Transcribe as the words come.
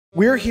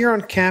We're here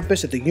on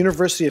campus at the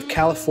University of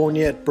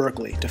California at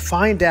Berkeley to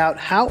find out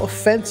how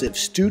offensive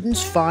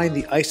students find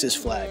the ISIS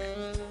flag.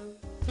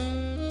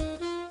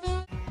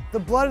 The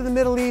blood of the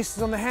Middle East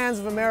is on the hands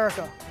of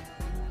America.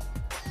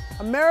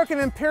 American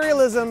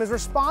imperialism is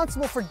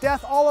responsible for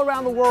death all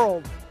around the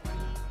world.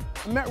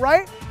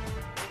 Right?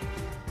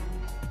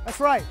 That's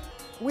right.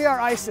 We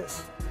are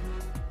ISIS.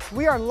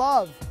 We are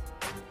love.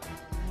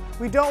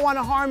 We don't want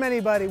to harm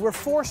anybody. We're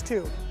forced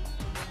to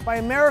by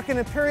American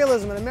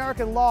imperialism and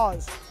American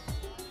laws.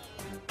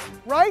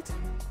 Right?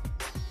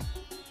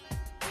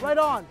 Right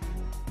on.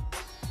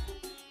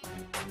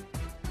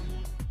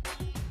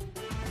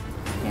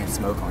 You can't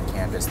smoke on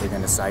campus, they're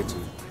going to cite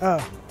you.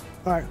 Oh,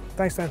 all right.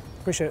 Thanks, man.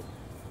 Appreciate it.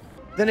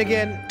 Then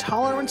again,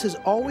 tolerance has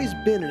always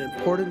been an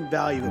important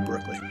value at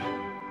Berkeley.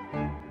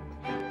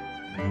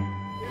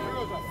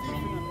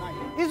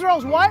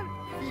 Israel's what?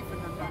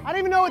 I don't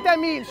even know what that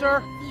means,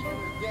 sir.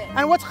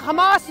 And what's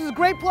Hamas is a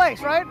great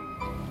place, right?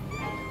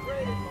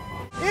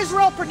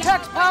 Israel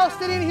protects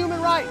Palestinian human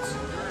rights.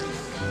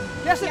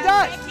 Yes, it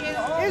does.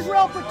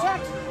 Israel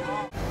protects.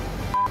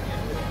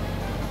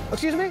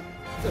 Excuse me?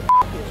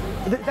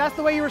 That's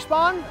the way you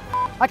respond?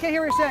 I can't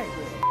hear what you're saying.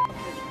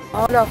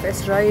 All of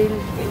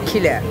Israel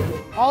killer.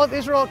 All of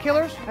Israel are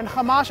killers and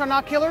Hamas are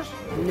not killers?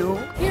 No.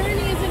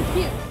 Tyranny isn't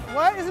cute.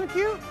 What? Isn't it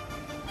cute?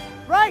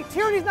 Right,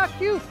 tyranny's not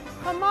cute.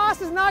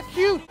 Hamas is not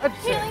cute.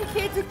 Killing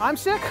kids is I'm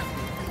sick?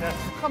 Yes.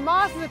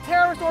 Hamas is a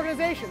terrorist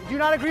organization. Do you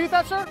not agree with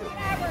that, sir?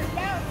 whatever.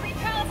 No, free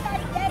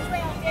Palestine and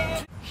Israel,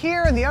 dude.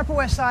 Here in the Upper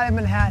West Side of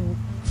Manhattan,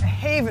 a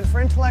haven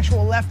for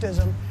intellectual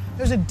leftism,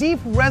 there's a deep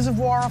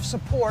reservoir of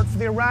support for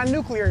the Iran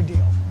nuclear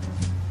deal.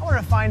 I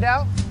wanted to find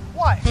out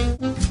why.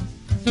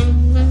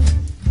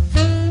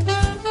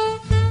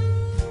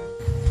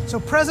 So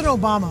President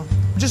Obama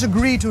just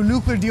agreed to a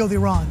nuclear deal with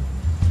Iran.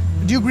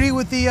 Do you agree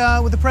with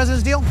the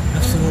president's deal?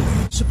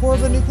 Absolutely. Support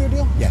of the nuclear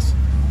deal? Yes.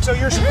 So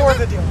you're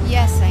supportive of the deal?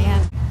 Yes, I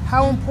am.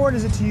 How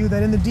important is it to you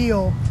that in the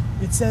deal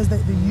it saes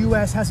that the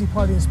U.S. has to be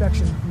part of the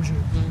inspection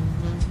regime?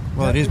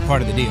 Well, it is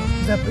part of the deal.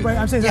 Is that right?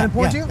 I'm saying, is that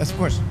important to you? That's of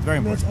course very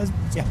important.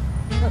 Yeah,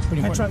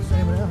 pretty I important. trust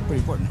anyone else. Pretty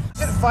important.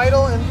 Is it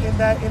vital in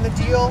the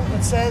deal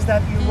it says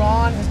that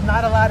Iran is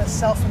not allowed to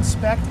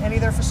self-inspect any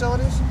of their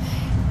facilities?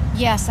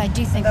 Yes, I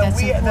do think That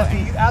that's important.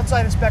 that the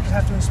outside inspectors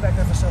have to inspect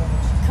their facilities.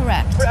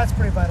 Correct. That's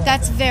pretty vital.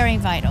 That's very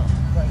vital.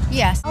 Right.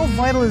 Yes. How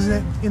vital is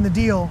it in the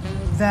deal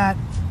that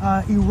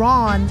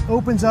Iran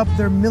opens up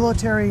their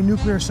military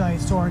nuclear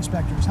sites to our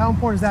inspectors? How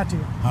important is that to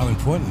you? How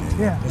important is it?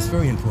 Yeah. That's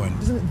very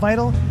important. Isn't it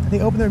vital that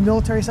they open their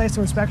military sites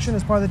to inspection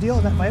as part of the deal?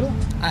 Is that vital?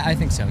 I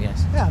think so,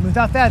 yes. Yeah, I mean,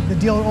 without that, the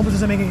deal almost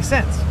doesn't make any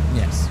sense.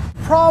 Yes.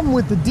 Problem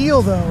with the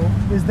deal, though,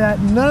 is that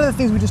none of the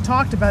things we just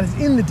talked about is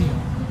in the deal.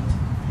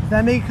 Does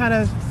that make you kind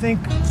of think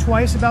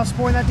twice about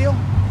supporting that deal?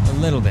 A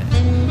little bit.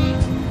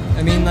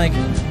 I mean, like,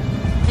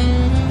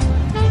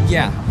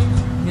 yeah.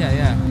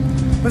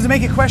 Does it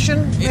make you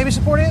question maybe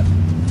supporting it?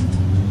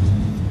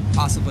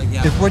 Possibly,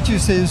 yeah. If what you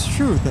say is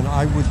true, then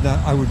I would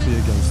be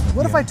against it.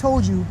 What if I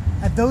told you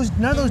at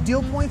none of those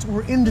deal points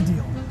were in the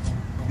deal?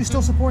 You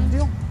still support the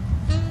deal?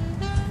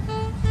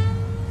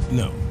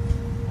 No.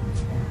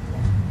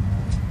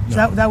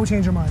 So that would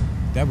change your mind.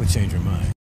 That would change your mind.